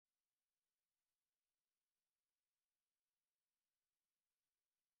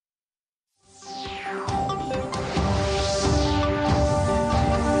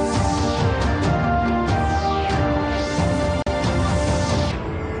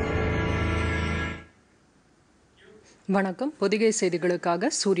வணக்கம். பொதிகை செய்திகளுக்காக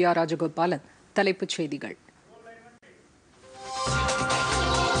சூர்யா ராஜகோபாலன். தலைப்புச் செய்திகள்.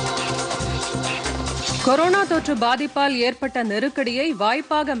 கொரோனா தொற்று பாதிப்பால் ஏற்பட்ட நெருக்கடியை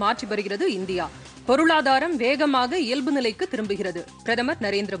வாய்ப்பாக மாற்றி வருகிறது இந்தியா. பொருளாதாரம் வேகமாக இயல்பு நிலைக்கு திரும்புகிறது. பிரதமர்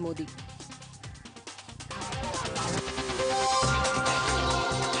நரேந்திர மோடி.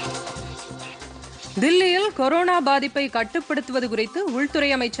 தில்லியில் கொரோனா பாதிப்பை கட்டுப்படுத்துவது குறித்து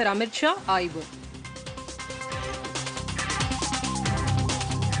உள்துறை அமைச்சர் அமித்ஷா ஆய்வு.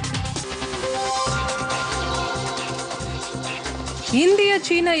 இந்திய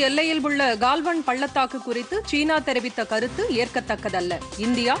சீன எல்லையில் உள்ள கால்வன் பள்ளத்தாக்கு குறித்து சீனா தெரிவித்த கருத்து ஏற்கத்தக்கதல்ல.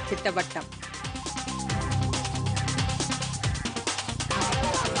 இந்தியா திட்டவட்டம்.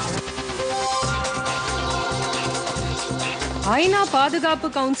 ஐநா பாதுகாப்பு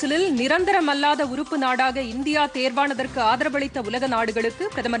கவுன்சிலில் நிரந்தரமல்லாத உறுப்பு நாடாக இந்தியா தேர்வானதற்கு ஆதரவளித்த உலக நாடுகளுக்கு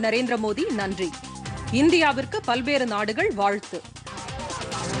பிரதமர் நரேந்திர மோடி நன்றி. இந்தியாவிற்கு பல்வேறு நாடுகள் வாழ்த்து.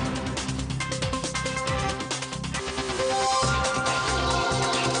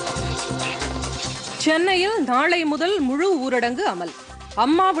 சென்னையில் நாளை முதல் முழு ஊரடங்கு அமல்.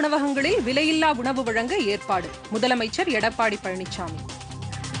 அம்மா உணவகங்களில் விலையில்லா உணவு வழங்க ஏற்பாடு. முதலமைச்சர் எடப்பாடி பழனிசாமி.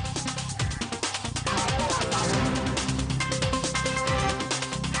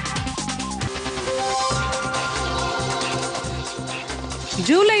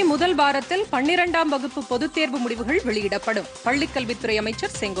 ஜூலை முதல் வாரத்தில் 12ஆம் வகுப்பு பொதுத் தேர்வு முடிவுகள் வெளியிடப்படும். பள்ளிக்கல்வித்துறை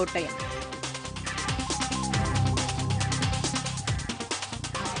அமைச்சர் செங்கோட்டையன்.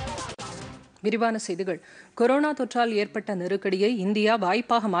 விரிவான செய்திகள். கொரோனா தொற்றால் ஏற்பட்ட நெருக்கடியை இந்தியா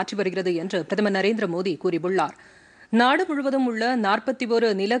வாய்ப்பாக மாற்றி வருகிறது என்று பிரதமர் நரேந்திர மோடி கூறியுள்ளார். நாடு முழுவதும் உள்ள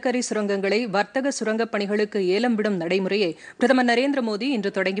 41 நிலக்கரி சுரங்கங்களை வர்த்தக சுரங்கப் பணிகளுக்கு ஏலம் விடும் நடைமுறையை பிரதமர் நரேந்திர மோடி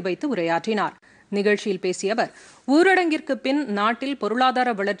இன்று தொடங்கி வைத்து உரையாற்றினார். நிகழ்ச்சியில் பேசிய அவர், ஊரடங்கிற்கு பின் நாட்டில்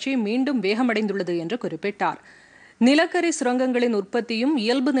பொருளாதார வளர்ச்சி மீண்டும் வேகமடைந்துள்ளது என்று குறிப்பிட்டார். நிலக்கரி சுரங்கங்களின் உற்பத்தியும்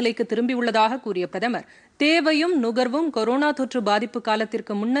இயல்பு நிலைக்கு திரும்பியுள்ளதாக கூறிய பிரதமர், தேவையும் நுகர்வும் கொரோனா தொற்று பாதிப்பு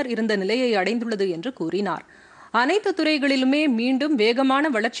காலத்திற்கு முன்னர் இருந்த நிலையை அடைந்துள்ளது என்று கூறினார். அனைத்து துறைகளிலுமே மீண்டும் வேகமான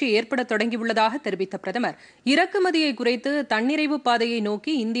வளர்ச்சி ஏற்பட தொடங்கியுள்ளதாக தெரிவித்த பிரதமர், இறக்குமதியை குறைத்து தன்னிறைவு பாதையை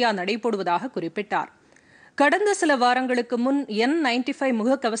நோக்கி இந்தியா நடைபோடுவதாக குறிப்பிட்டார். கடந்த சில வாரங்களுக்கு முன் N95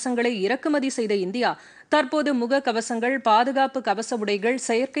 முகக்கவசங்களை இறக்குமதி செய்த இந்தியா தற்போது முகக்கவசங்கள், பாதுகாப்பு கவச உடைகள்,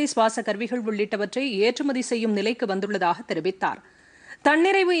 செயற்கை சுவாச கருவிகள் உள்ளிட்டவற்றை ஏற்றுமதி செய்யும் நிலைக்கு வந்துள்ளதாக தெரிவித்தார்.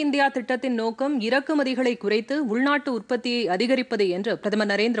 தன்னிறைவு இந்தியா திட்டத்தின் நோக்கம் இறக்குமதிகளை குறைத்து உள்நாட்டு உற்பத்தியை அதிகரிப்பது என்று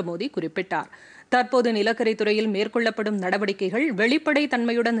பிரதமர் நரேந்திர மோடி குறிப்பிட்டார். தற்போது நிலக்கரி துறையில் மேற்கொள்ளப்படும் நடவடிக்கைகள் வெளிப்படை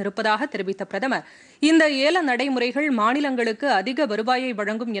தன்மையுடன் இருப்பதாக தெரிவித்த பிரதமர், இந்த ஏல நடைமுறைகள் மாநிலங்களுக்கு அதிக வருவாயை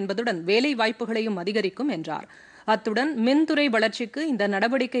வழங்கும் என்பதுடன் வேலை வாய்ப்புகளையும் அதிகரிக்கும் என்றார். அத்துடன் மின்துறை வளர்ச்சிக்கு இந்த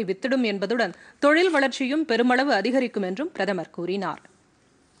நடவடிக்கை வித்திடும் என்பதுடன் தொழில் வளர்ச்சியும் பெருமளவு அதிகரிக்கும் என்றும் பிரதமர் கூறினார்.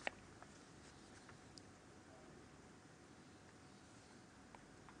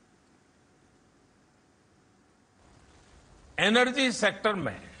 एनर्जी सेक्टर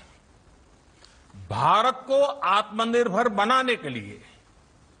में भारत को आत्मनिर्भर बनाने के लिए,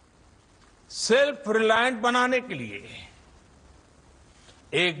 सेल्फ रिलायंट बनाने के लिए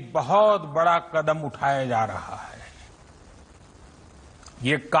एक बहुत बड़ा कदम उठाया जा रहा है.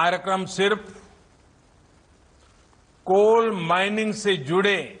 ये कार्यक्रम सिर्फ कोल माइनिंग से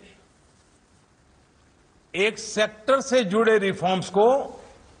जुड़े एक सेक्टर से जुड़े रिफॉर्म्स को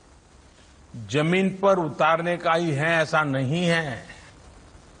जमीन पर उतारने का ही है ऐसा नहीं है,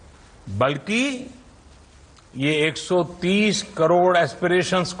 बल्कि ये 130 करोड़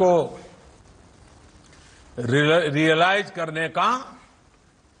एस्पिरेशंस को रियलाइज करने का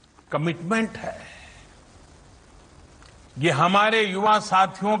कमिटमेंट है. ये हमारे युवा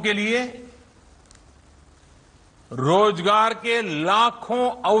साथियों के लिए रोजगार के लाखों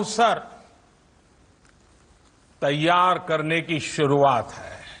अवसर तैयार करने की शुरुआत है.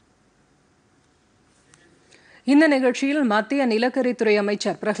 இந்த நிகழ்ச்சியில் மத்திய நிலக்கரித்துறை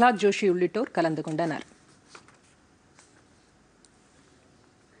அமைச்சர் பிரகலாத் ஜோஷி உள்ளிட்டோர் கலந்து கொண்டனர்.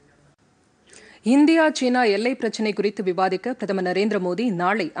 இந்தியா சீனா எல்லை பிரச்சினை குறித்து விவாதிக்க பிரதமர் நரேந்திர மோடி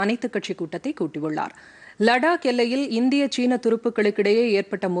நாளை அனைத்துக் கட்சி கூட்டத்தை கூட்டியுள்ளார். லடாக் எல்லையில் இந்திய சீன துருப்புகளுக்கிடையே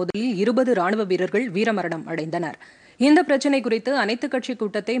ஏற்பட்ட மோதலில் 20 ராணுவ வீரர்கள் வீரமரணம் அடைந்தனர். இந்த பிரச்சினை குறித்து அனைத்துக் கட்சி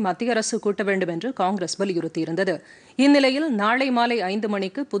கூட்டத்தை மத்திய அரசு கூட்ட வேண்டும் என்று காங்கிரஸ் வலியுறுத்தியிருந்தது. இந்நிலையில் நாளை மாலை 5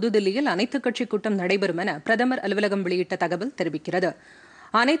 மணிக்கு புதுதில்லியில் அனைத்துக் கட்சி கூட்டம் நடைபெறும் என பிரதமர் அலுவலகம் வெளியிட்ட தகவல் தெரிவிக்கிறது.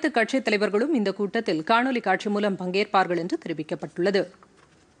 அனைத்து கட்சித் தலைவர்களும் இந்த கூட்டத்தில் காணொலி காட்சி மூலம் பங்கேற்பார்கள் என்று தெரிவிக்கப்பட்டுள்ளது.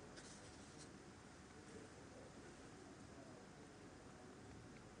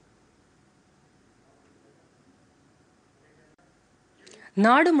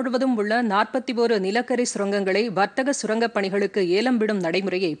 நாடு முழுவதும் உள்ள 41 நிலக்கரி சுரங்கங்களை வர்த்தக சுரங்கப் பணிகளுக்கு ஏலம் விடும்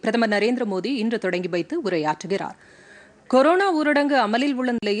நடைமுறையை பிரதமர் நரேந்திர மோடி இன்று தொடங்கி வைத்து உரையாற்றுகிறார். கொரோனா ஊரடங்கு அமலில்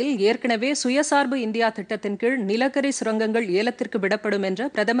உள்ள நிலையில் ஏற்கனவே சுயசார்பு இந்தியா திட்டத்தின் கீழ் நிலக்கரி சுரங்கங்கள் ஏலத்திற்கு விடப்படும் என்ற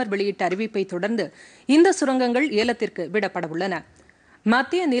பிரதமர் வெளியிட்ட அறிவிப்பை தொடர்ந்து இந்த சுரங்கங்கள் ஏலத்திற்கு விடப்படவுள்ளன.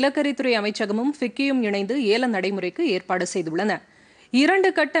 மத்திய நிலக்கரித்துறை அமைச்சகமும் ஃபிக்கியும் இணைந்து ஏல நடைமுறைக்கு ஏற்பாடு செய்துள்ளன.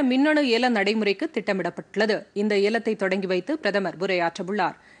 2 கட்ட மின்னணு ஏல நடைமுறைக்கு திட்டமிடப்பட்டுள்ளது. இந்த ஏலத்தை தொடங்கி வைத்து பிரதமர்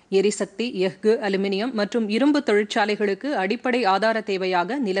உரையாற்றவுள்ளார். எரிசக்தி, எஃகு, அலுமினியம் மற்றும் இரும்பு தொழிற்சாலைகளுக்கு அடிப்படை ஆதார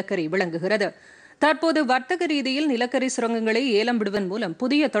தேவையாக நிலக்கரி விளங்குகிறது. தற்போது வர்த்தக ரீதியில் நிலக்கரி சுரங்கங்களை ஏலம் விடுவதன் மூலம்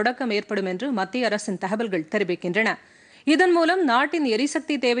புதிய தொடக்கம் ஏற்படும் என்று மத்திய அரசின் தகவல்கள் தெரிவிக்கின்றன. இதன் மூலம் நாட்டின்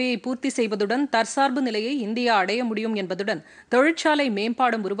எரிசக்தி தேவையை பூர்த்தி செய்வதுடன் தற்சார்பு நிலையை இந்தியா அடைய முடியும் என்பதுடன் தொழிற்சாலை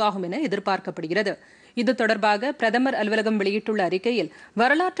மேம்பாடும் உருவாகும் என எதிர்பார்க்கப்படுகிறது. இது தொடர்பாக பிரதமர் அலுவலகம் வெளியிட்டுள்ள அறிக்கையில்,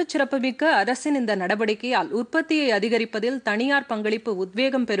 வரலாற்று சிறப்புமிக்க அரசின் இந்த நடவடிக்கையால் உற்பத்தியை அதிகரிப்பதில் தனியார் பங்களிப்பு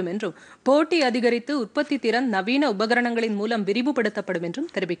உத்வேகம் பெறும் என்றும், போட்டி அதிகரித்து உற்பத்தி திறன் நவீன உபகரணங்களின் மூலம் விரிவுபடுத்தப்படும்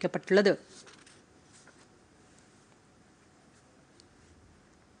என்றும் தெரிவிக்கப்பட்டுள்ளது.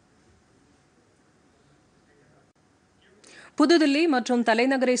 புதுதில்லி மற்றும்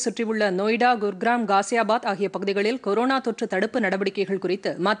தலைநகரை சுற்றியுள்ள நொய்டா, குர்கிராம், காசியாபாத் ஆகிய பகுதிகளில் கொரோனா தொற்று தடுப்பு நடவடிக்கைகள்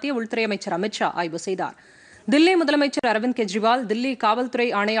குறித்து மத்திய உள்துறை அமைச்சர் அமித் ஷா ஆய்வு செய்தார். தில்லி முதலமைச்சர் அரவிந்த் கெஜ்ரிவால், தில்லி காவல்துறை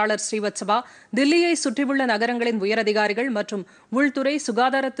ஆணையாளர் ஸ்ரீவத்சவா, தில்லியை சுற்றியுள்ள நகரங்களின் உயரதிகாரிகள் மற்றும் உள்துறை,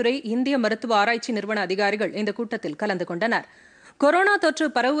 சுகாதாரத்துறை, இந்திய மருத்துவ ஆராய்ச்சி நிறுவன அதிகாரிகள் இந்த கூட்டத்தில் கலந்து கொண்டனர். கொரோனா தொற்று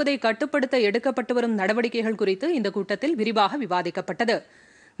பரவுவதை கட்டுப்படுத்த எடுக்கப்பட்டு வரும் நடவடிக்கைகள் குறித்து இந்த கூட்டத்தில் விரிவாக விவாதிக்கப்பட்டது.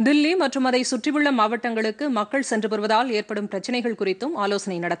 தில்லி மற்றும் அதை சுற்றியுள்ள மாவட்டங்களுக்கு மக்கள் சென்று வருவதால் ஏற்படும் பிரச்சினைகள் குறித்தும்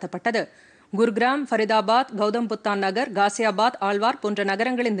ஆலோசனை நடத்தப்பட்டது. குர்கிராம், ஃபரிதாபாத், கௌதம் புத்தான் நகர், காசியாபாத், ஆழ்வார் போன்ற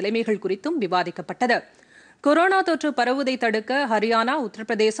நகரங்களின் நிலைமைகள் குறித்தும் விவாதிக்கப்பட்டது. கொரோனா தொற்று பரவுவதை தடுக்க ஹரியானா,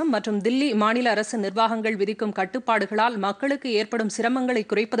 உத்தரப்பிரதேசம் மற்றும் தில்லி மாநில அரசு நிர்வாகங்கள் விதிக்கும் கட்டுப்பாடுகளால் மக்களுக்கு ஏற்படும் சிரமங்களை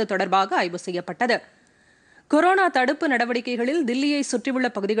குறைப்பது தொடர்பாக ஆய்வு செய்யப்பட்டது. கொரோனா தடுப்பு நடவடிக்கைகளில் தில்லியை சுற்றியுள்ள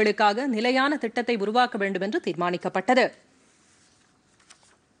பகுதிகளுக்காக நிலையான திட்டத்தை உருவாக்க வேண்டும் என்று தீர்மானிக்கப்பட்டது.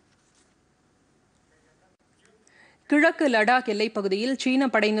 கிழக்கு லடாக் எல்லைப் பகுதியில் சீன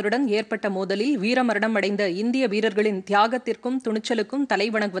படையினருடன் ஏற்பட்ட மோதலில் வீரமரணம் அடைந்த இந்திய வீரர்களின் தியாகத்திற்கும் துணிச்சலுக்கும்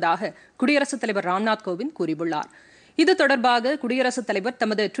தலைவணங்குவதாக குடியரசுத் தலைவர் ராம்நாத் கோவிந்த் கூறியுள்ளார். இது தொடர்பாக குடியரசுத் தலைவர்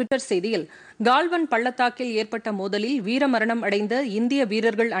தமது டுவிட்டர் செய்தியில், கால்வன் பள்ளத்தாக்கில் ஏற்பட்ட மோதலில் வீரமரணம் அடைந்த இந்திய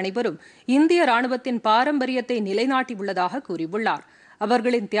வீரர்கள் அனைவரும் இந்திய ராணுவத்தின் பாரம்பரியத்தை நிலைநாட்டியுள்ளதாக கூறியுள்ளார்.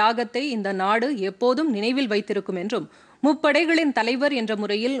 அவர்களின் தியாகத்தை இந்த நாடு எப்போதும் நினைவில் வைத்திருக்கும் என்றும், முப்படைகளின் தலைவர் என்ற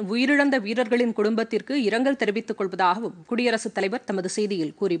முறையில் உயிரிழந்த வீரர்களின் குடும்பத்திற்கு இரங்கல் தெரிவித்துக் கொள்வதாகவும் குடியரசுத் தலைவர் தமது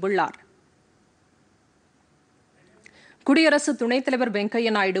செய்தியில் கூறியுள்ளார். குடியரசு துணைத் தலைவர்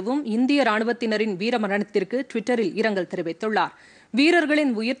வெங்கையா நாயுடுவும் இந்திய ராணுவத்தினரின் வீரமரணத்திற்கு டுவிட்டரில் இரங்கல் தெரிவித்துள்ளார்.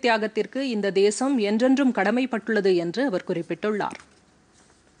 வீரர்களின் உயிர் தியாகத்திற்கு இந்த தேசம் என்றென்றும் கடமைப்பட்டுள்ளது என்று அவர் குறிப்பிட்டுள்ளார்.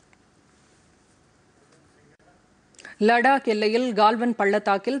 லடாக் எல்லையில் கால்வன்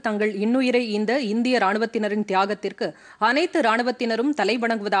பள்ளத்தாக்கில் தங்கள் இன்னுயிரை ஈந்த இந்திய ராணுவத்தினரின் தியாகத்திற்கு அனைத்து ராணுவத்தினரும்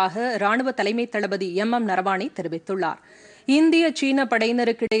தலைவணங்குவதாக ராணுவ தலைமை தளபதி எம் நரவானே தெரிவித்துள்ளார். இந்திய சீன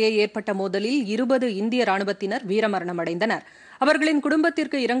படையினருக்கிடையே ஏற்பட்ட மோதலில் 20 இந்திய ராணுவத்தினர் வீரமரணம் அடைந்தனர். அவர்களின்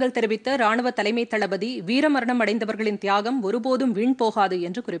குடும்பத்திற்கு இரங்கல் தெரிவித்த ராணுவ தலைமை தளபதி, வீரமரணம் அடைந்தவர்களின் தியாகம் ஒருபோதும் வீண் போகாது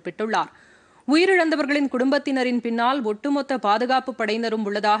என்று குறிப்பிட்டுள்ளார். உயிரிழந்தவர்களின் குடும்பத்தினரின் பின்னால் ஒட்டுமொத்த பாதுகாப்பு படையினரும்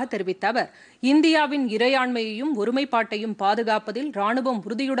உள்ளதாக தெரிவித்த அவர், இந்தியாவின் இறையாண்மையையும் ஒருமைப்பாட்டையும் பாதுகாப்பதில் ராணுவம்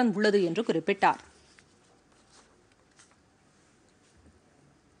உறுதியுடன் உள்ளது என்று குறிப்பிட்டார்.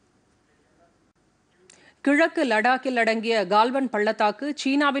 கிழக்கு லடாக்கில் அடங்கிய கால்வன் பள்ளத்தாக்கு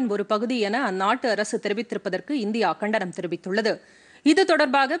சீனாவின் ஒரு பகுதி என அந்நாட்டு அரசு தெரிவித்திருப்பதற்கு இந்தியா கண்டனம் தெரிவித்துள்ளது. இது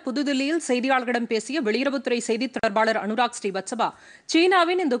தொடர்பாக புதுதில்லியில் செய்தியாளர்களிடம் பேசிய வெளியுறவுத்துறை செய்தித் தொடர்பாளர் அனுராக் ஸ்ரீவத்சவா,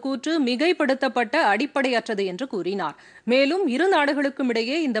 சீனாவின் இந்த கூற்று மிகைப்படுத்தப்பட்ட அடிப்படையற்றது என்று கூறினார். மேலும் இரு நாடுகளுக்கும்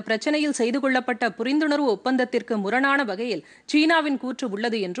இடையே இந்த பிரச்சனையில் செய்து கொள்ளப்பட்ட புரிந்துணர்வு ஒப்பந்தத்திற்கு முரணான வகையில் சீனாவின் கூற்று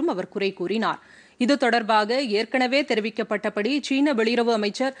உள்ளது என்றும் அவர் குறை கூறினார். இது தொடர்பாக ஏற்கனவே தெரிவிக்கப்பட்டபடி சீன வெளியுறவு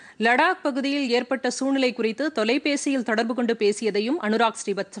அமைச்சர் லடாக் பகுதியில் ஏற்பட்ட சூழ்நிலை குறித்து தொலைபேசியில் தொடர்பு கொண்டு பேசியதையும் அனுராக்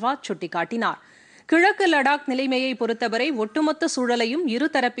ஸ்ரீவத்சவா சுட்டிக்காட்டினார். கிழக்கு லடாக் நிலைமையை பொறுத்தவரை ஒட்டுமொத்த சூழலையும்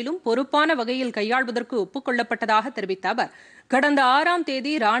இருதரப்பிலும் பொறுப்பான வகையில் கையாள்வதற்கு ஒப்புக்கொள்ளப்பட்டதாக தெரிவித்த அவர், கடந்த 6ஆம்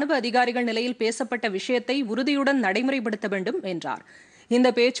தேதி ராணுவ அதிகாரிகள் நிலையில் பேசப்பட்ட விஷயத்தை உறுதியுடன் நடைமுறைப்படுத்த வேண்டும் என்றார். இந்த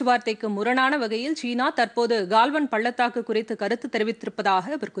பேச்சுவார்த்தைக்கு முரணான வகையில் சீனா தற்போது கால்வன் பள்ளத்தாக்கு குறித்து கருத்து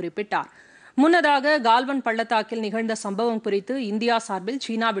தெரிவித்திருப்பதாக அவர் குறிப்பிட்டார். முன்னதாக கால்வன் பள்ளத்தாக்கில் நிகழ்ந்த சம்பவம் குறித்து இந்தியா சார்பில்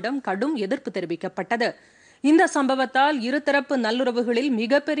சீனாவிடம் கடும் எதிர்ப்பு தெரிவிக்கப்பட்டது. இந்த சம்பவத்தால் இருதரப்பு நல்லுறவுகளில்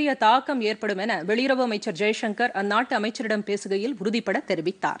மிகப்பெரிய தாக்கம் ஏற்படும் என வெளியுறவு அமைச்சர் ஜெய்சங்கர் அந்நாட்டு அமைச்சரிடம் பேசுகையில் உறுதிபட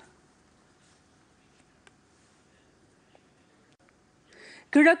தெரிவித்தார்.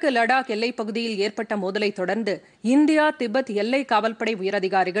 கிழக்கு லடாக் எல்லைப் பகுதியில் ஏற்பட்ட மோதலை தொடர்ந்து இந்தியா, திபெத் எல்லை காவல்படை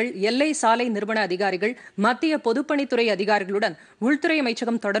உயரதிகாரிகள், எல்லை சாலை நிறுவன அதிகாரிகள், மத்திய பொதுப்பணித்துறை அதிகாரிகளுடன் உள்துறை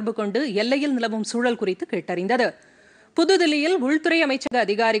அமைச்சகம் தொடர்பு கொண்டு எல்லையில் நிலவும் சூழல் குறித்து கேட்டறிந்தது. புதுதில்லியில் உள்துறை அமைச்சக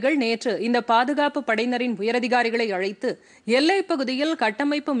அதிகாரிகள் நேற்று இந்த பாதுகாப்பு படையினரின் உயரதிகாரிகளை அழைத்து எல்லைப் பகுதியில்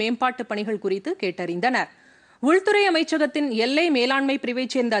கட்டமைப்பு மேம்பாட்டு பணிகள் குறித்து கேட்டறிந்தனர். உள்துறை அமைச்சகத்தின் எல்லை மேலாண்மை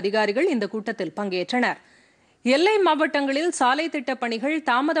பிரிவைச் சேர்ந்த அதிகாரிகள் இந்த கூட்டத்தில் பங்கேற்றனர். எல்லை மாவட்டங்களில் சாலை திட்டப் பணிகள்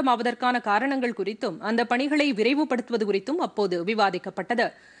தாமதமாவதற்கான காரணங்கள் குறித்தும் அந்த பணிகளை விரைவுபடுத்துவது குறித்தும் அப்போது விவாதிக்கப்பட்டது.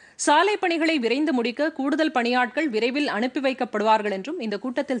 சாலை பணிகளை விரைந்து முடிக்க கூடுதல் பணியாட்கள் விரைவில் அனுப்பி வைக்கப்படுவார்கள் என்றும் இந்த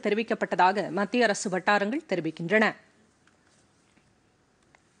கூட்டத்தில் தெரிவிக்கப்பட்டதாக மத்திய அரசு வட்டாரங்கள் தெரிவிக்கின்றன.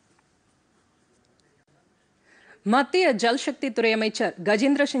 மத்திய ஜல்சக்தி துறை அமைச்சர்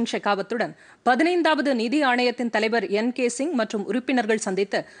கஜேந்திர சிங் ஷெகாவத்துடன் 15வது நிதி ஆணையத்தின் தலைவர் NK சிங் மற்றும் உறுப்பினர்கள்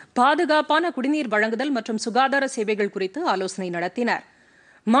சந்தித்து பாதுகாப்பான குடிநீர் வழங்குதல் மற்றும் சுகாதார சேவைகள் குறித்து ஆலோசனை நடத்தினர்.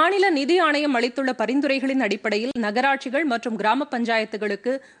 மாநில நிதி ஆணையம் அளித்துள்ள பரிந்துரைகளின் அடிப்படையில் நகராட்சிகள் மற்றும் கிராம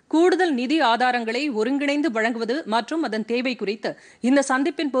பஞ்சாயத்துகளுக்கு கூடுதல் நிதி ஆதாரங்களை ஒருங்கிணைந்து வழங்குவது மற்றும் அதன் தேவை குறித்து இந்த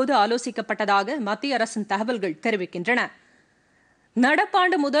சந்திப்பின் போது ஆலோசிக்கப்பட்டதாக மத்திய அரசின் தகவல்கள் தெரிவிக்கின்றன.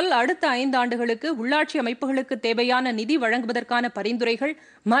 நடப்பாண்டு முதல் அடுத்த 5 ஆண்டுகளுக்கு உள்ளாட்சி அமைப்புகளுக்கு தேவையான நிதி வழங்குவதற்கான பரிந்துரைகள்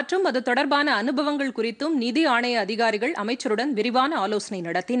மற்றும் அது தொடர்பான அனுபவங்கள் குறித்தும் நிதி ஆணைய அதிகாரிகள் அமைச்சருடன் விரிவான ஆலோசனை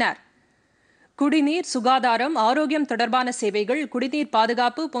நடத்தினர். குடிநீர், சுகாதாரம், ஆரோக்கியம் தொடர்பான சேவைகள், குடிநீர்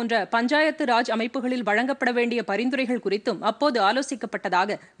பாதுகாப்பு போன்ற பஞ்சாயத்து ராஜ் அமைப்புகளில் வழங்கப்பட வேண்டிய பரிந்துரைகள் குறித்தும் அப்போது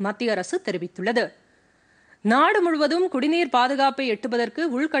ஆலோசிக்கப்பட்டதாக மத்திய அரசு தெரிவித்துள்ளது. நாடு முழுவதும் குடிநீர் பாதுகாப்பை எட்டுவதற்கு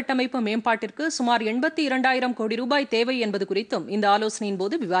உள்கட்டமைப்பு மேம்பாட்டிற்கு சுமார் 82,000 கோடி ரூபாய் தேவை என்பது குறித்தும் இந்த ஆலோசனையின்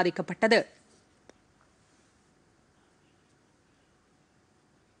போது விவாதிக்கப்பட்டது.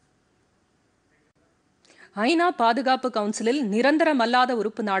 ஐநா பாதுகாப்பு கவுன்சிலில் நிரந்தரமல்லாத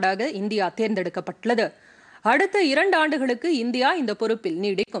உறுப்பு நாடாக இந்தியா தேர்ந்தெடுக்கப்பட்டுள்ளது. அடுத்த 2 ஆண்டுகளுக்கு இந்தியா இந்த பொறுப்பில்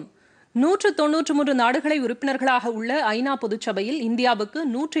நீடிக்கும். 193 நாடுகளை உறுப்பினர்களாக உள்ள ஐநா பொதுச்சபையில் இந்தியாவுக்கு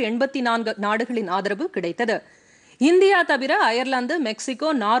 184 நாடுகளின் ஆதரவு கிடைத்தது. இந்தியா தவிர அயர்லாந்து, மெக்சிகோ,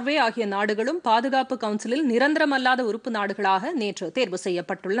 நார்வே ஆகிய நாடுகளும் பாதுகாப்பு கவுன்சிலில் நிரந்தரமல்லாத உறுப்பு நாடுகளாக நேற்று தேர்வு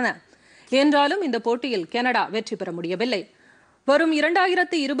செய்யப்பட்டுள்ளன. என்றாலும் இந்த போட்டியில் கனடா வெற்றி பெற முடியவில்லை. வரும்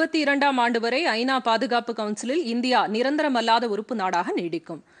 2022ஆம் ஆண்டு வரை ஐநா பாதுகாப்பு கவுன்சிலில் இந்தியா நிரந்தரமல்லாத உறுப்பு நாடாக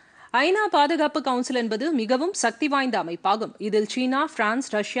நீடிக்கும். ஐநா பாதுகாப்பு கவுன்சில் என்பது மிகவும் சக்தி வாய்ந்த அமைப்பாகும். இதில் சீனா, பிரான்ஸ்,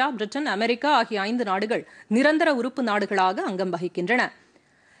 ரஷ்யா, பிரிட்டன், அமெரிக்கா ஆகிய 5 நாடுகள் நிரந்தர உறுப்பு நாடுகளாக அங்கம் வகிக்கின்றன.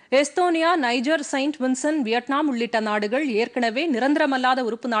 Estonia, Niger, Saint Vincent, Vietnam உள்ளிட்ட நாடுகள் ஏற்கனவே நிரந்தரமல்லாத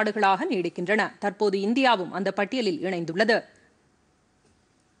உறுப்பு நாடுகளாக நீடிக்கின்றன. தற்போது இந்தியாவும் அந்த பட்டியலில் இணைந்துள்ளது.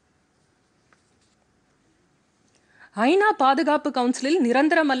 ஐநா பாதுகாப்பு கவுன்சிலில்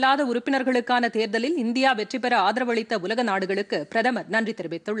நிரந்தரமல்லாத உறுப்பினர்களுக்கான தேர்தலில் இந்தியா வெற்றி பெற ஆதரவளித்த உலக நாடுகளுக்கு பிரதமர் நன்றி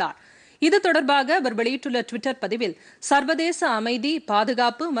தெரிவித்துள்ளார். இது தொடர்பாக அவர் வெளியிட்டுள்ள டுவிட்டர் பதிவில் சர்வதேச அமைதி,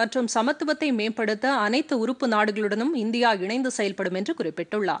 பாதுகாப்பு மற்றும் சமத்துவத்தை மேம்படுத்த அனைத்து உறுப்பு நாடுகளுடனும் இந்தியா இணைந்து செயல்படும் என்று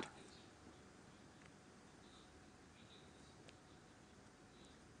குறிப்பிட்டுள்ளார்.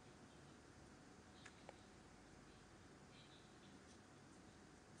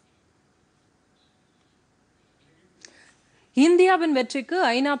 இந்தியாவின் வெற்றிக்கு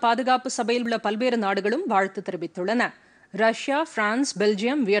ஐநா பாதுகாப்பு சபையில் உள்ள பல்வேறு நாடுகளும் வாழ்த்து தெரிவித்துள்ளன. Russia, France,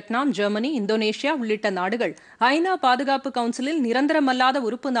 Belgium, Vietnam, Germany, Indonesia உள்ளிட்ட நாடுகள் ஐநா பாதுகாப்பு கவுன்சிலில் நிரந்தரமல்லாத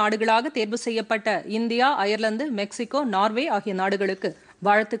உறுப்பு நாடுகளாக தேர்வு செய்யப்பட்ட இந்தியா, அயர்லாந்து, மெக்சிகோ, நார்வே ஆகிய நாடுகளுக்கு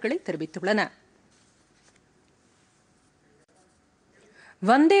வாழ்த்துக்களை தெரிவித்துள்ளன.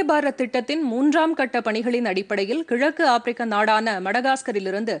 வந்தே பாரத் திட்டத்தின் 3ஆம் கட்ட பணிகளின் அடிப்படையில் கிழக்கு ஆப்பிரிக்க நாடான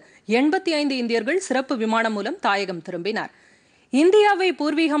மடகாஸ்கரிலிருந்து 85 இந்தியர்கள் சிறப்பு விமானம் மூலம் தாயகம் திரும்பினர். இந்தியாவை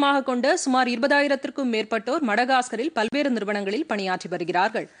பூர்வீகமாக கொண்ட சுமார் 20,000க்கும் மேற்பட்டோர் மடகாஸ்கரில் பல்வேறு நிறுவனங்களில் பணியாற்றி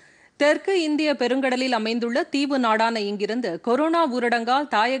வருகிறார்கள். தெற்கு இந்திய பெருங்கடலில் அமைந்துள்ள தீவு நாடான இங்கிருந்து கொரோனா ஊரடங்கால்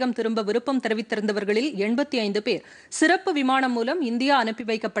தாயகம் திரும்ப விருப்பம் தெரிவித்திருந்தவர்களில் 85 பேர் சிறப்பு விமானம் மூலம் இந்தியா அனுப்பி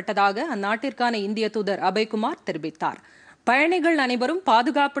வைக்கப்பட்டதாக அந்நாட்டிற்கான இந்திய தூதர் அபய்குமார் தெரிவித்தார். பயணிகள் அனைவரும்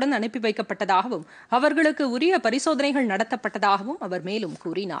பாதுகாப்புடன் அனுப்பி வைக்கப்பட்டதாகவும் அவர்களுக்கு உரிய பரிசோதனைகள் நடத்தப்பட்டதாகவும் அவர் மேலும்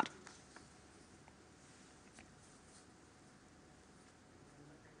கூறினார்.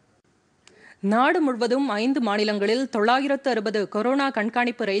 நாடு முழுவதும் 5 மாநிலங்களில் 960 கொரோனா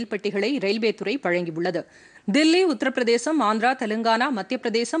கண்காணிப்பு ரயில் பெட்டிகளை ரயில்வே துறை வழங்கியுள்ளது. தில்லி, உத்தரப்பிரதேசம், ஆந்திரா, தெலுங்கானா, மத்திய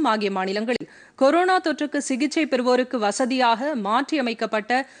பிரதேசம் ஆகிய மாநிலங்களில் கொரோனா தொற்றுக்கு சிகிச்சை பெறுவோருக்கு வசதியாக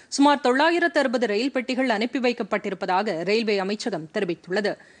மாற்றியமைக்கப்பட்ட சுமார் 960 ரயில் பெட்டிகள் அனுப்பி வைக்கப்பட்டிருப்பதாக ரயில்வே அமைச்சகம்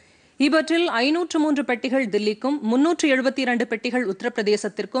தெரிவித்துள்ளது. இவற்றில் 503 பெட்டிகள் தில்லிக்கும், 372 பெட்டிகள்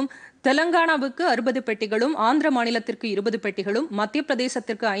உத்தரப்பிரதேசத்திற்கும், தெலங்கானாவுக்கு 60 பெட்டிகளும், ஆந்திர மாநிலத்திற்கு 20 பெட்டிகளும், மத்திய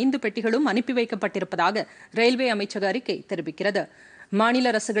பிரதேசத்திற்கு 5 பெட்டிகளும் அனுப்பி வைக்கப்பட்டிருப்பதாக ரயில்வே அமைச்சக அறிக்கை தெரிவிக்கிறது. மாநில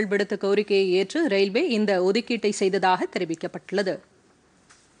அரசுகள் விடுத்த கோரிக்கையை ஏற்று ரயில்வே இந்த ஒதுக்கீட்டை செய்ததாக தெரிவிக்கப்பட்டுள்ளது.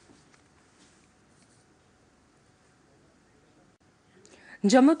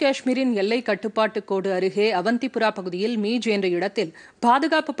 ஜம்மு காஷ்மீரின் எல்லை கட்டுப்பாட்டு கோடு அருகே அவந்திபுரா பகுதியில் மீஜ் என்ற இடத்தில்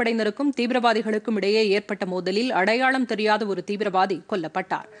பாதுகாப்பு படையினருக்கும் தீவிரவாதிகளுக்கும் இடையே ஏற்பட்ட மோதலில் அடையாளம் தெரியாத ஒரு தீவிரவாதி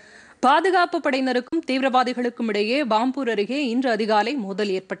கொல்லப்பட்டார். பாதுகாப்பு படையினருக்கும் தீவிரவாதிகளுக்கும் இடையே பாம்பூர் அருகே இன்று அதிகாலை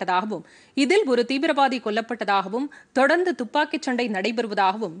மோதல் ஏற்பட்டதாகவும் இதில் ஒரு தீவிரவாதி கொல்லப்பட்டதாகவும் தொடர்ந்து துப்பாக்கிச் சண்டை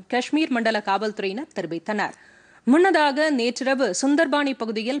நடைபெறுவதாகவும் காஷ்மீர் மண்டல காவல்துறையினர் தெரிவித்தனர். முன்னதாக நேற்றிரவு சுந்தர்பானி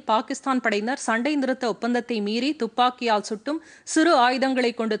பகுதியில் பாகிஸ்தான் படையினர் சண்டை நிறுத்த ஒப்பந்தத்தை மீறி துப்பாக்கியால் சுட்டும் சிறு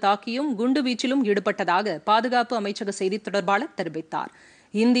ஆயுதங்களை கொண்டு தாக்கியும் குண்டுவீச்சிலும் ஈடுபட்டதாக பாதுகாப்பு அமைச்சக செய்தித் தொடர்பாளர் தெரிவித்தார்.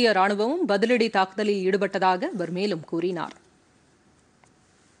 இந்திய ராணுவமும் பதிலடி தாக்குதலில் ஈடுபட்டதாக அவர் மேலும் கூறினார்.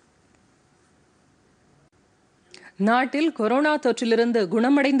 நாட்டில் கொரோனா தொற்றிலிருந்து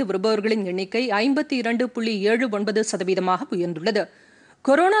குணமடைந்து வருபவர்களின் எண்ணிக்கை 52.79% உயர்ந்துள்ளது.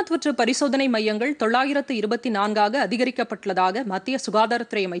 கொரோனா தொற்று பரிசோதனை மையங்கள் 924 அதிகரிக்கப்பட்டுள்ளதாக மத்திய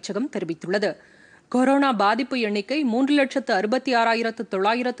சுகாதாரத்துறை அமைச்சகம் தெரிவித்துள்ளது. கொரோனா பாதிப்பு எண்ணிக்கை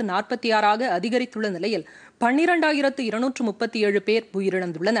 3,66,946 அதிகரித்துள்ள நிலையில் 12,237 பேர்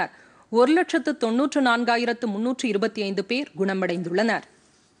உயிரிழந்துள்ளனர். 1,94,325 பேர் குணமடைந்துள்ளனர்.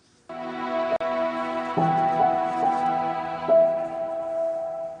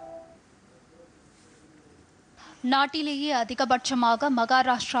 நாட்டிலேயே அதிகபட்சமாக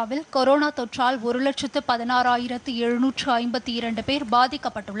மகாராஷ்டிராவில் கொரோனா தொற்றால் 1,16,752 பேர்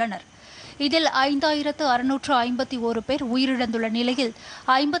பாதிக்கப்பட்டுள்ளனர். இதில் 5,651 பேர் உயிரிழந்துள்ள நிலையில்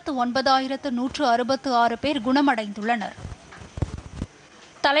 59,166 பேர் குணமடைந்துள்ளனர்.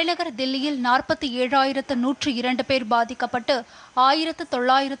 தலைநகர் தில்லியில் 47,102 பேர் பாதிக்கப்பட்டு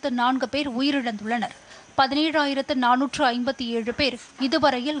 1,904 பேர் உயிரிழந்துள்ளனர். 17,457 பேர்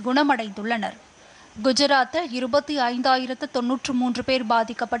இதுவரையில் குணமடைந்துள்ளனர். குஜராத்தில் 25,093 பேர்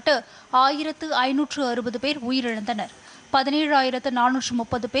பாதிக்கப்பட்டு 1,560 பேர் உயிரிழந்தனர்.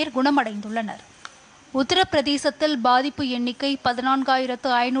 17,430 பேர் குணமடைந்துள்ளனர். உத்தரப்பிரதேசத்தில் பாதிப்பு எண்ணிக்கை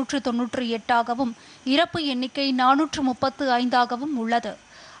 14,598 இறப்பு எண்ணிக்கை 435 உள்ளது.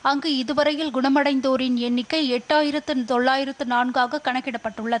 அங்கு இதுவரையில் குணமடைந்தோரின் எண்ணிக்கை 8,904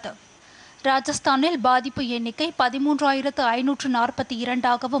 கணக்கிடப்பட்டுள்ளது. ராஜஸ்தானில் பாதிப்பு எண்ணிக்கை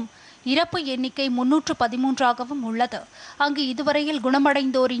 13,542 இறப்பு எண்ணிக்கை 313 உள்ளது. அங்கு இதுவரையில்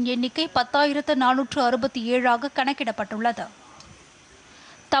குணமடைந்தோரின் எண்ணிக்கை 10,467 கணக்கிடப்பட்டுள்ளது.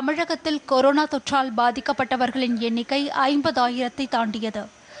 தமிழகத்தில் கொரோனா தொற்றால் பாதிக்கப்பட்டவர்களின் எண்ணிக்கை 50,000 தாண்டியது.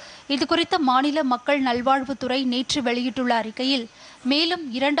 இதுகுறித்து மாநில மக்கள் நல்வாழ்வுத்துறை நேற்று வெளியிட்டுள்ள அறிக்கையில் மேலும்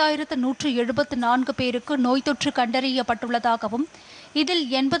 2,174 பேருக்கு நோய் தொற்று கண்டறியப்பட்டுள்ளதாகவும் இதில்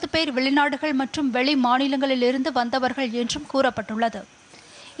 80 பேர் வெளிநாடுகள் மற்றும் வெளி மாநிலங்களிலிருந்து வந்தவர்கள் என்றும் கூறப்பட்டுள்ளது.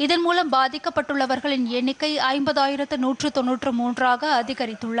 இதன் மூலம் பாதிக்கப்பட்டுள்ளவர்களின் எண்ணிக்கை 50,193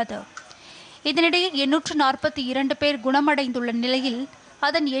 அதிகரித்துள்ளது. இதனிடையே 842 பேர் குணமடைந்துள்ள நிலையில்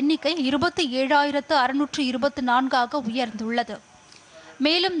அதன் எண்ணிக்கை 27,624 உயர்ந்துள்ளது.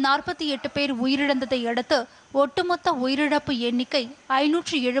 மேலும் 48 பேர் உயிரிழந்ததை அடுத்து ஒட்டுமொத்த உயிரிழப்பு எண்ணிக்கை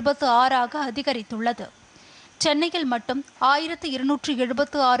 576 அதிகரித்துள்ளது. சென்னையில் மட்டும்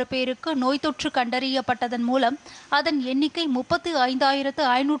 1,276 பேருக்கு நோய் தொற்று கண்டறியப்பட்டதன் மூலம் அதன் எண்ணிக்கை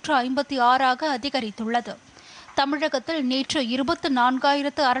 35,556 அதிகரித்துள்ளது. தமிழகத்தில் நேற்று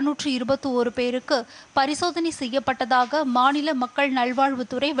 24,621 பேருக்கு பரிசோதனை செய்யப்பட்டதாக மாநில மக்கள்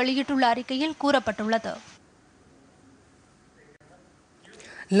நல்வாழ்வுத்துறை வெளியிட்டுள்ள அறிக்கையில் கூறப்பட்டுள்ளது.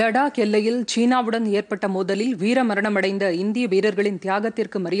 லடாக் எல்லையில் சீனாவுடன் ஏற்பட்ட மோதலில் வீரமரணமடைந்த இந்திய வீரர்களின்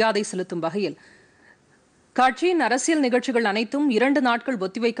தியாகத்திற்கு மரியாதை செலுத்தும் வகையில் கட்சியின் அரசியல் நிகழ்ச்சிகள் அனைத்தும் 2 நாட்கள்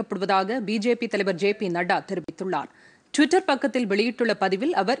ஒத்திவைக்கப்படுவதாக பிஜேபி தலைவர் ஜே.பி. நட்டா தெரிவித்துள்ளார். ட்விட்டர் பக்கத்தில் வெளியிட்டுள்ள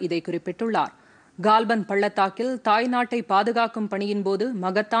பதிவில் அவர் இதை குறிப்பிட்டுள்ளார். கால்பன் பள்ளத்தாக்கில் தாய்நாட்டை பாதுகாக்கும் பணியின் போது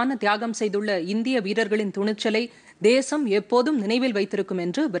மகத்தான தியாகம் செய்துள்ள இந்திய வீரர்களின் துணிச்சலை தேசம் எப்போதும் நினைவில் வைத்திருக்கும்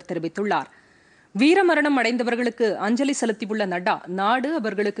என்று அவர் தெரிவித்துள்ளார். வீரமரணம் அடைந்தவர்களுக்கு அஞ்சலி செலுத்தியுள்ள நட்டா நாடு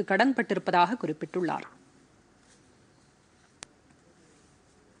அவர்களுக்கு கடன்பட்டிருப்பதாக குறிப்பிட்டுள்ளார்.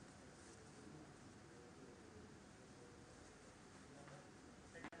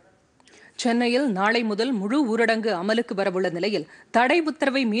 சென்னையில் நாளை முதல் முழு ஊரடங்கு அமலுக்கு வரவுள்ள நிலையில் தடை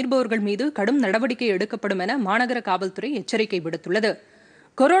உத்தரவை மீறுபவர்கள் மீது கடும் நடவடிக்கை எடுக்கப்படும் என மாநகர காவல்துறை எச்சரிக்கை விடுத்துள்ளது.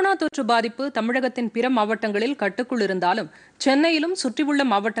 கொரோனா தொற்று பாதிப்பு தமிழகத்தின் பிற மாவட்டங்களில் கட்டுக்குள் இருந்தாலும் சென்னையிலும் சுற்றியுள்ள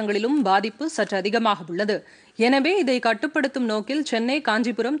மாவட்டங்களிலும் பாதிப்பு சற்று அதிகமாக உள்ளது. எனவே இதை கட்டுப்படுத்தும் நோக்கில் சென்னை,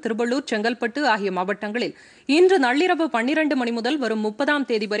 காஞ்சிபுரம், திருவள்ளூர், செங்கல்பட்டு ஆகிய மாவட்டங்களில் இன்று நள்ளிரவு 12 மணி முதல் வரும் 30ஆம்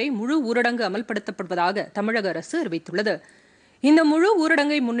தேதி வரை முழு ஊரடங்கு அமல்படுத்தப்படுவதாக தமிழக அரசு அறிவித்துள்ளது. இந்த முழு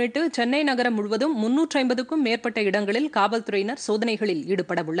ஊரடங்கை முன்னிட்டு சென்னை நகரம் முழுவதும் 350க்கும் மேற்பட்ட இடங்களில் காவல்துறையினர் சோதனைகளில்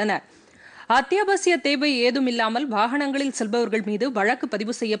ஈடுபட உள்ளனர். அத்தியாவசிய தேவை ஏதும் இல்லாமல் வாகனங்களில் செல்பவர்கள் மீது வழக்கு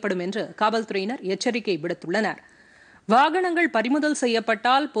பதிவு செய்யப்படும் என்று காவல்துறையினர் எச்சரிக்கை விடுத்துள்ளனர். வாகனங்கள் பறிமுதல்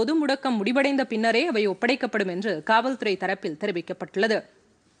செய்யப்பட்டால் பொது முடக்கம் முடிவடைந்த பின்னரே அவை ஒப்படைக்கப்படும் என்று காவல்துறை தரப்பில் தெரிவிக்கப்பட்டுள்ளது.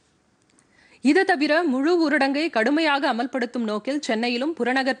 இது தவிர முழு ஊரடங்கை கடுமையாக அமல்படுத்தும் நோக்கில் சென்னையிலும்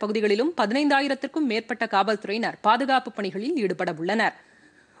புறநகர் பகுதிகளிலும் 15,000க்கும் மேற்பட்ட காவல்துறையினர் பாதுகாப்பு பணிகளில் ஈடுபட உள்ளனர்.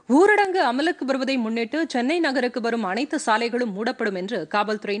 ஊரடங்கு அமலுக்கு வருவதை முன்னிட்டு சென்னை நகருக்கு வரும் அனைத்து சாலைகளும் மூடப்படும் என்று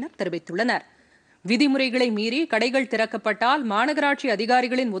காவல்துறையினர் தெரிவித்துள்ளனர். விதிமுறைகளை மீறி கடைகள் திறக்கப்பட்டால் மாநகராட்சி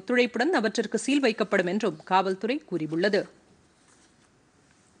அதிகாரிகளின் ஒத்துழைப்புடன் அவற்றிற்கு சீல் வைக்கப்படும் என்றும் காவல்துறை கூறியுள்ளது.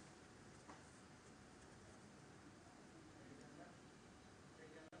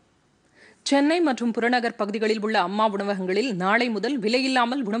 சென்னை மற்றும் புறநகர் பகுதிகளில் உள்ள அம்மா உணவகங்களில் நாளை முதல்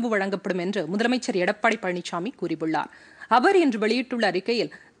விலையில்லாமல் உணவு வழங்கப்படும் என்று முதலமைச்சர் எடப்பாடி பழனிசாமி கூறியுள்ளார். அவர் இன்று வெளியிட்டுள்ள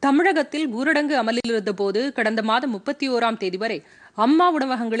அறிக்கையில், தமிழகத்தில் ஊரடங்கு அமலில் இருந்தபோது கடந்த மாதம் 31ஆம் தேதி வரை அம்மா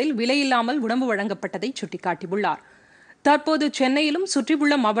உணவகங்களில் விலையில்லாமல் உணவு வழங்கப்பட்டதை சுட்டிக்காட்டியுள்ளார். தற்போது சென்னையிலும்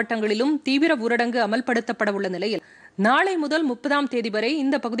சுற்றியுள்ள மாவட்டங்களிலும் தீவிர ஊரடங்கு அமல்படுத்தப்பட உள்ள நிலையில் நாளை முதல் 30ஆம் தேதி வரை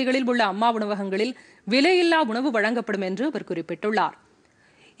இந்த பகுதிகளில் உள்ள அம்மா உணவகங்களில் விலையில்லா உணவு வழங்கப்படும் என்று அவர் குறிப்பிட்டுள்ளார்.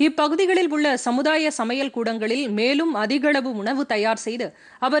 இப்பகுதிகளில் உள்ள சமுதாய சமையல் கூடங்களில் மேலும் அதிக அளவு உணவு தயார் செய்து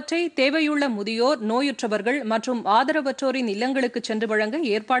அவற்றை தேவையுள்ள முதியோர், நோயுற்றவர்கள் மற்றும் ஆதரவற்றோரின் இல்லங்களுக்கு சென்று வழங்க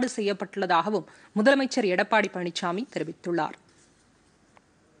ஏற்பாடு செய்யப்பட்டுள்ளதாகவும் முதலமைச்சர் எடப்பாடி பழனிசாமி தெரிவித்துள்ளார்.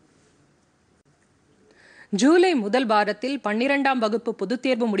 ஜூலை முதல் வாரத்தில் 12ஆம் வகுப்பு பொதுத்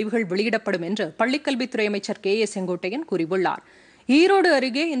தேர்வு முடிவுகள் வெளியிடப்படும் என்று பள்ளிக்கல்வித்துறை அமைச்சர் கே. செங்கோட்டையன் கூறியுள்ளார். ஈரோடு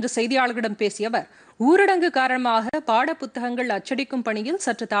அருகே இன்று செய்தியாளர்களிடம் பேசிய அவர், ஊரடங்கு காரணமாக பாட புத்தகங்கள் அச்சடிக்கும் பணியில்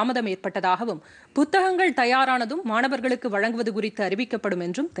சற்று தாமதம் ஏற்பட்டதாகவும், புத்தகங்கள் தயாரானதும் மாணவர்களுக்கு வழங்குவது குறித்து அறிவிக்கப்படும்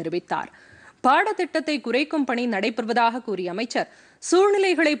என்றும் தெரிவித்தார். பாடத்திட்டத்தை குறைக்கும் பணி நடைபெறுவதாக கூறிய அமைச்சர்,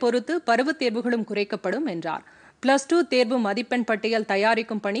 சூழ்நிலைகளை பொறுத்து பருவத் தேர்வுகளும் குறைக்கப்படும் என்றார். +2 தேர்வு மதிப்பெண் பட்டியல்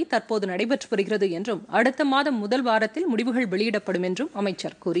தயாரிக்கும் பணி தற்போது நடைபெற்று வருகிறது என்றும், அடுத்த மாதம் முதல் வாரத்தில் முடிவுகள் வெளியிடப்படும் என்றும்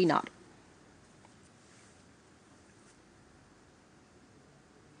அமைச்சர் கூறினார்.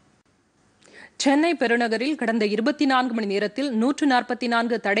 சென்னை பெருநகரில் கடந்த 24 மணி நேரத்தில்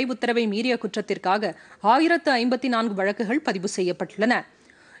 144 தடை உத்தரவை மீறிய குற்றத்திற்காக 1054 வழக்குகள் பதிவு செய்யப்பட்டுள்ளன.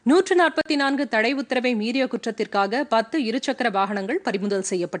 144 தடை உத்தரவை மீறிய குற்றத்திற்காக 10 இருசக்கர வாகனங்கள் பறிமுதல்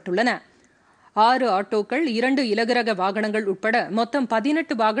செய்யப்பட்டுள்ளன. 6 ஆட்டோக்கள், 2 இலகுரக வாகனங்கள் உட்பட மொத்தம்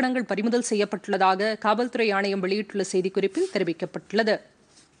 18 வாகனங்கள் பறிமுதல் செய்யப்பட்டுள்ளதாக காவல்துறை ஆணையம் வெளியிட்டுள்ள செய்திக்குறிப்பில் தெரிவிக்கப்பட்டுள்ளது.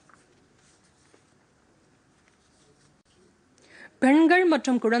 பெண்கள்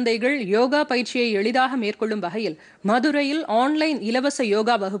மற்றும் குழந்தைகள் யோகா பயிற்சியை எளிதாக மேற்கொள்ளும் வகையில் மதுரையில் ஆன்லைன் இலவச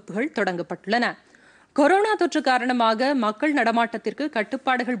யோகா வகுப்புகள் தொடங்கப்பட்டுள்ளன. கொரோனா தொற்று காரணமாக மக்கள் நடமாட்டத்திற்கு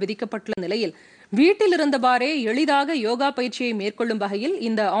கட்டுப்பாடுகள் விதிக்கப்பட்டுள்ள நிலையில் வீட்டில் இருந்தவாறே எளிதாக யோகா பயிற்சியை மேற்கொள்ளும் வகையில்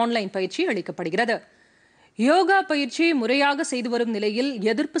இந்த ஆன்லைன் பயிற்சி அளிக்கப்படுகிறது. யோகா பயிற்சி முறையாக செய்து வரும் நிலையில்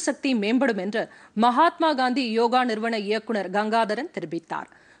எதிர்ப்பு சக்தி மேம்படும் என்று மகாத்மா காந்தி யோகா நிறுவன இயக்குநர் கங்காதரன் தெரிவித்தார்.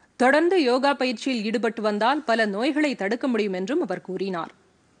 தொடர்ந்து யோகா பயிற்சியில் ஈடுபட்டு வந்தால் பல நோய்களை தடுக்க முடியும் என்றும் அவர் கூறினார்.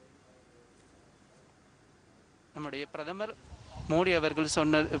 நம்முடைய பிரதமர் மோடி அவர்கள்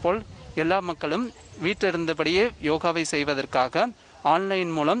சொன்னது போல் எல்லா மக்களும் வீட்டில் இருந்தபடியே யோகாவை செய்வதற்காக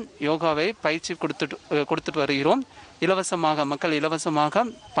ஆன்லைன் மூலம் யோகாவை பயிற்சி கொடுத்துட்டு வருகிறோம். இலவசமாக மக்கள் இலவசமாக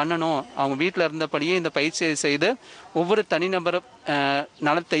பண்ணணும், அவங்க வீட்டில் இருந்தபடியே இந்த பயிற்சியை செய்து ஒவ்வொரு தனிநபர்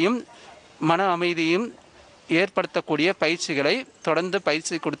நலத்தையும் மன அமைதியும் ஏற்படுத்தக்கூடிய பயிற்சிகளை தொடர்ந்து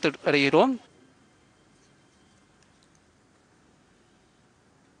பயிற்சி கொடுத்து வருகிறோம்.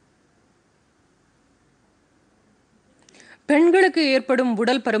 பெண்களுக்கு ஏற்படும்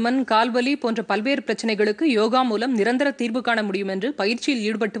உடல் பருமன், கால்வலி போன்ற பல்வேறு பிரச்சனைகளுக்கு யோகா மூலம் நிரந்தர தீர்வு காண முடியும் என்று பயிற்சியில்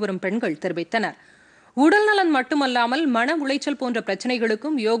ஈடுபட்டு வரும் பெண்கள் தெரிவித்தனர். உடல் நலன் மட்டுமல்லாமல் மன உளைச்சல் போன்ற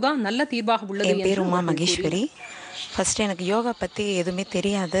பிரச்சனைகளுக்கும் யோகா நல்ல தீர்வாக உள்ளது. என் பேர் உமா மகேஸ்வரி. ஃபஸ்ட்டு எனக்கு யோகா பற்றி எதுவுமே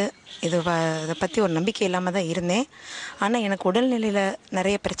தெரியாது. அதை பற்றி ஒரு நம்பிக்கை இல்லாமல் தான் இருந்தேன். ஆனால் எனக்கு உடல்நிலையில்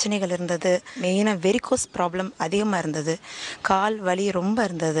நிறைய பிரச்சனைகள் இருந்தது. மெயினாக வெரிகோஸ் ப்ராப்ளம் அதிகமாக இருந்தது. கால் வலி ரொம்ப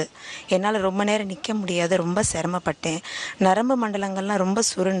இருந்தது. என்னால் ரொம்ப நேரம் நிற்க முடியாது, ரொம்ப சிரமப்பட்டேன். நரம்பு மண்டலங்கள்லாம் ரொம்ப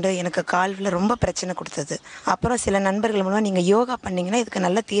சுருண்டு எனக்கு காலில் ரொம்ப பிரச்சனை கொடுத்தது. அப்புறம் சில நண்பர்கள் மூலமாக நீங்கள் யோகா பண்ணிங்கன்னா இதுக்கு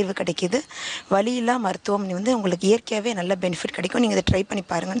நல்ல தீர்வு கிடைக்கிது, வலியில்லா மருத்துவம் உங்களுக்கு இயற்கையாகவே நல்ல பெனிஃபிட் கிடைக்கும், நீங்கள் இதை ட்ரை பண்ணி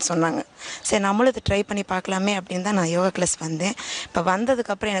பாருங்கன்னு சொன்னாங்க. சரி, நம்மளும் இதை ட்ரை பண்ணி பார்க்கலாமே அப்படின்னு தான் நான் யோகா கிளாஸ் வந்தேன். இப்போ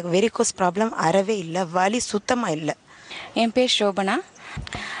வந்ததுக்கப்புறம் எனக்கு வெரிகோஸ் ப்ராப்ளம் அறவே இல்லை, வலி சுத்தமாக இல்லை. என் பேர் சோபனா.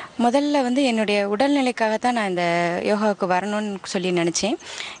 முதல்ல என்னுடைய உடல்நிலைக்காக தான் நான் இந்த யோகாவுக்கு வரணும்னு சொல்லி நினச்சேன்.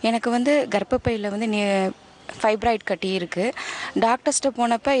 எனக்கு கர்ப்பப்பையில் ஃபைப்ராய்ட் கட்டி இருக்குது. டாக்டர்ஸ்ட்டு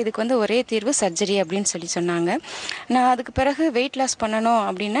போனப்போ இதுக்கு ஒரே தீர்வு சர்ஜரி அப்படின்னு சொல்லி சொன்னாங்க. நான் அதுக்கு பிறகு வெயிட் லாஸ் பண்ணணும்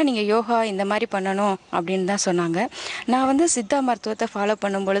அப்படின்னா நீங்கள் யோகா இந்த மாதிரி பண்ணணும் அப்படின்னு தான் சொன்னாங்க. நான் சித்தா மருத்துவத்தை ஃபாலோ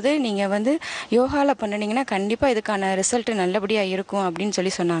பண்ணும் பொழுது நீங்கள் யோகாவில் பண்ணினீங்கன்னா கண்டிப்பாக இதுக்கான ரிசல்ட்டு நல்லபடியாக இருக்கும் அப்படின்னு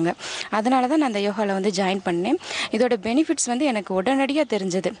சொல்லி சொன்னாங்க. அதனால தான் நான் அந்த யோகாவில் ஜாயின் பண்ணேன். இதோட பெனிஃபிட்ஸ் எனக்கு உடனடியாக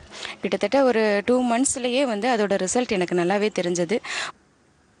தெரிஞ்சது. கிட்டத்தட்ட ஒரு 2 monthsலேயே அதோட ரிசல்ட் எனக்கு நல்லாவே தெரிஞ்சது.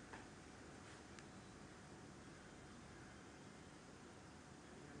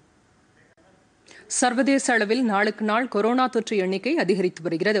 சர்வதேச அளவில் நாளுக்கு நாள் கொரோனா தொற்று எண்ணிக்கை அதிகரித்து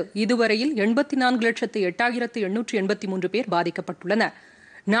வருகிறது. இதுவரையில் 84,08,883 பேர் பாதிக்கப்பட்டுள்ளனர்.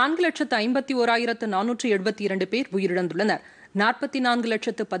 4,51,472 பேர் உயிரிழந்துள்ளனர்.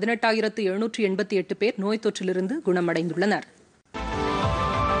 44,18,788 பேர் நோய் தொற்றிலிருந்து குணமடைந்துள்ளனர்.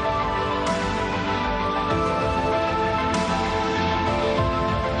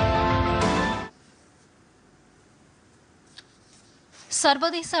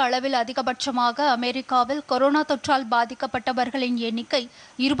 சர்வதேச அளவில் அதிகபட்சமாக அமெரிக்காவில் கொரோனா தொற்றால் பாதிக்கப்பட்டவர்களின் எண்ணிக்கை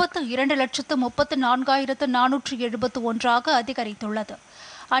 22,34,471 அதிகரித்துள்ளது.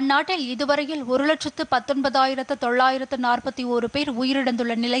 அந்நாட்டில் இதுவரையில் 1,19,941 பேர்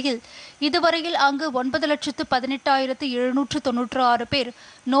உயிரிழந்துள்ள நிலையில் இதுவரையில் அங்கு 9,18,796 பேர்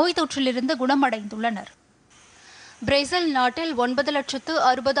நோய் தொற்றிலிருந்து குணமடைந்துள்ளனர். பிரேசில் நாட்டில்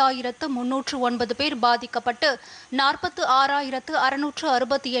 9,60,309 பேர் பாதிக்கப்பட்டு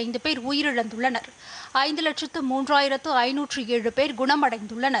 46,665 பேர் உயிரிழந்துள்ளனர். 5,03,507 பேர்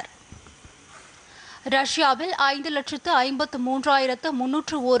குணமடைந்துள்ளனர். ரஷ்யாவில்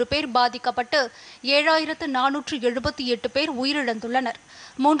 5,53,301 பேர் பாதிக்கப்பட்டு 7,478 பேர் உயிரிழந்துள்ளனர்.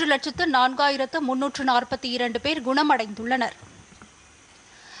 3,04,342 பேர் குணமடைந்துள்ளனர்.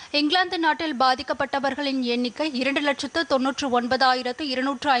 இங்கிலாந்து நாட்டில் பாதிக்கப்பட்டவர்களின் எண்ணிக்கை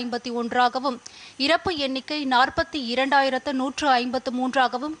 2,99,251 இறப்பு எண்ணிக்கை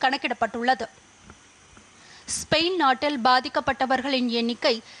 42,153 கணக்கிடப்பட்டுள்ளது. ஸ்பெயின் நாட்டில் பாதிக்கப்பட்டவர்களின்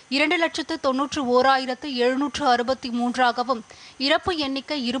எண்ணிக்கை 2,91,763 இறப்பு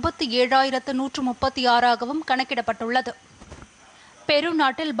எண்ணிக்கை 27,136 கணக்கிடப்பட்டுள்ளது. பெரு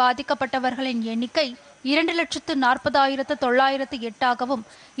நாட்டில் பாதிக்கப்பட்டவர்களின் எண்ணிக்கை 2,40,908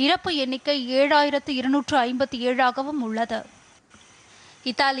 இறப்பு எண்ணிக்கை 7,257 உள்ளது.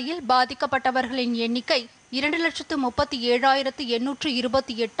 இத்தாலியில் பாதிக்கப்பட்டவர்களின் எண்ணிக்கை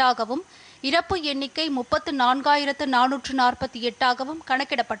 2,37,828 இறப்பு எண்ணிக்கை 34,448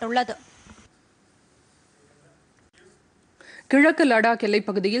 கணக்கிடப்பட்டுள்ளது. கிழக்கு லடாக் எல்லைப்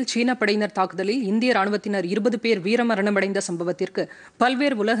பகுதியில் சீன படையினர் தாக்குதலில் இந்திய ராணுவத்தினர் 20 பேர் வீரமரணமடைந்த சம்பவத்திற்கு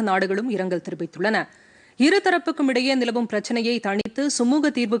பல்வேறு உலக நாடுகளும் இரங்கல் தெரிவித்துள்ளன. இருதரப்புக்கும் இடையே நிலவும் பிரச்சினையை தணித்து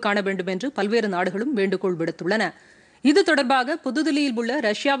சுமூக தீர்வு காண வேண்டும் என்று பல்வேறு நாடுகளும் வேண்டுகோள் விடுத்துள்ளன. இது தொடர்பாக புதுதில்லியில் உள்ள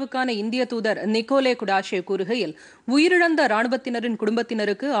ரஷ்யாவுக்கான இந்திய தூதர் நிக்கோலே குடாஷேவ் கூறுகையில், உயிரிழந்த ராணுவத்தினரின்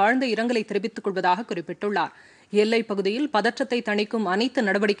குடும்பத்தினருக்கு ஆழ்ந்த இரங்கலை தெரிவித்துக் கொள்வதாக குறிப்பிட்டுள்ளார். எல்லைப் பகுதியில் பதற்றத்தை தணிக்கும் அனைத்து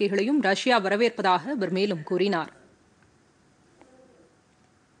நடவடிக்கைகளையும் ரஷ்யா வரவேற்பதாக அவர் மேலும் கூறினார்.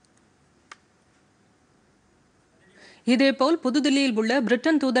 இதேபோல் புதுதில்லியில் உள்ள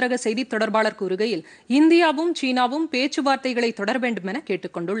பிரிட்டன் தூதரக செய்தித் தொடர்பாளர் கூறுகையில், இந்தியாவும் சீனாவும் பேச்சுவார்த்தைகளை தொடர வேண்டும் என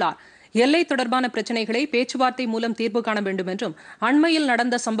கேட்டுக் கொண்டுள்ளார். எல்லை தொடர்பான பிரச்சினைகளை பேச்சுவார்த்தை மூலம் தீர்வு காண வேண்டும் என்றும், அண்மையில்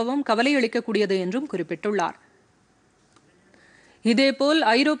நடந்த சம்பவம் கவலை அளிக்கக்கூடியது என்றும் குறிப்பிட்டுள்ளார். இதேபோல்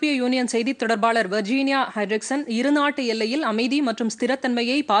ஐரோப்பிய யூனியன் செய்தித் தொடர்பாளர் வர்ஜீனியா ஹைட்ரிக்சன் இருநாட்டு எல்லையில் அமைதி மற்றும்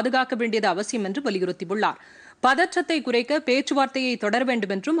ஸ்திரத்தன்மையை பாதுகாக்க வேண்டியது அவசியம் என்று வலியுறுத்தியுள்ளார். பதற்றத்தை குறைக்க பேச்சுவார்த்தையை தொடர வேண்டும்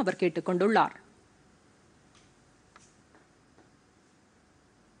என்றும் அவர் கேட்டுக் கொண்டுள்ளார்.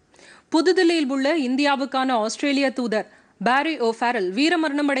 புதுதில்லியில் உள்ள இந்தியாவுக்கான ஆஸ்திரேலிய தூதர் பாரி ஓஃபாரல்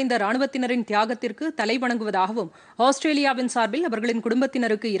வீரமரணமடைந்த ராணுவத்தினரின் தியாகத்திற்கு தலைவணங்குவதாகவும், ஆஸ்திரேலியாவின் சார்பில் அவர்களின்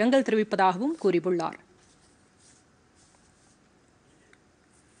குடும்பத்தினருக்கு இரங்கல் தெரிவிப்பதாகவும் கூறியுள்ளார்.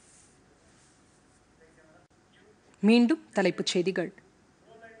 மீண்டும் தலைப்புச் செய்திகள்.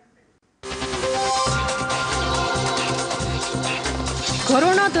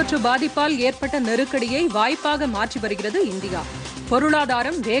 கொரோனா தொற்று பாதிப்பால் ஏற்பட்ட நெருக்கடியை வாய்ப்பாக மாற்றி வருகிறது இந்தியா.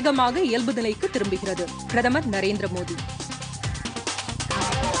 பொருளாதாரம் வேகமாக இயல்பு நிலைக்கு திரும்புகிறது. பிரதமர் நரேந்திர மோடி.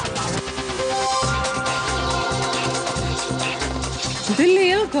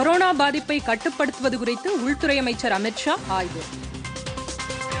 தில்லியில் கொரோனா பாதிப்பை கட்டுப்படுத்துவது குறித்து உள்துறை அமைச்சர் அமித் ஷா ஆய்வு.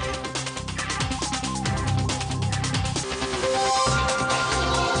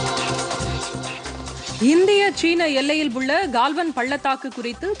 இந்திய சீன எல்லையில் உள்ள கால்வன் பள்ளத்தாக்கு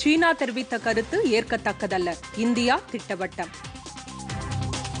குறித்து சீனா தெரிவித்த கருத்து ஏற்கத்தக்கதல்ல. இந்தியா திட்டவட்டம்.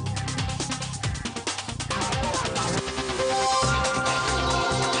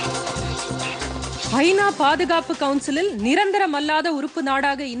 ஐநா பாதுகாப்பு கவுன்சிலில் நிரந்தரமல்லாத உறுப்பு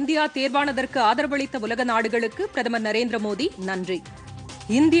நாடாக இந்தியா தேர்வானதற்கு ஆதரவளித்த உலக நாடுகளுக்கு பிரதமர் நரேந்திர மோடி நன்றி.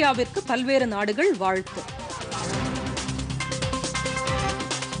 இந்தியாவிற்கு பல்வேறு நாடுகள் வாழ்த்து.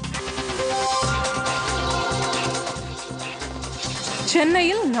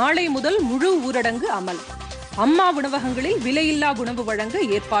 சென்னையில் நாளை முதல் முழு ஊரடங்கு அமல். அம்மா உணவகங்களில் விலையில்லா உணவு வழங்க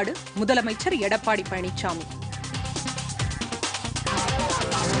ஏற்பாடு. முதலமைச்சர் எடப்பாடி பழனிசாமி.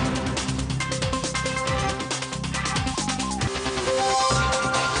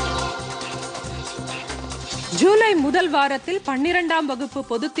 ஜூலை முதல் வாரத்தில் 12ஆம் வகுப்பு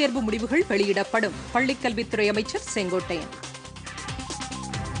பொதுத் தேர்வு முடிவுகள் வெளியிடப்படும். பள்ளிக்கல்வித்துறை அமைச்சர் செங்கோட்டையன்.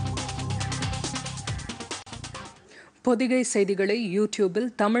 பொதிகை செய்திகளை யூடியூபில்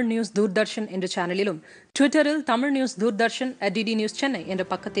தமிழ் நியூஸ் தூர்தர்ஷன் என்ற சேனலிலும், ட்விட்டரில் Tamil news Doordarshan @DD news Chennai என்ற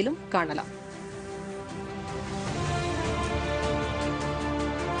பக்கத்திலும் காணலாம்.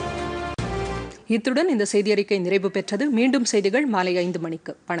 இத்துடன் இந்த செய்தியறிக்கை நிறைவு பெற்றது. மீண்டும் செய்திகள் மாலை 5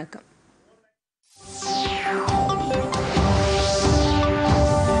 மணிக்கு. வணக்கம்.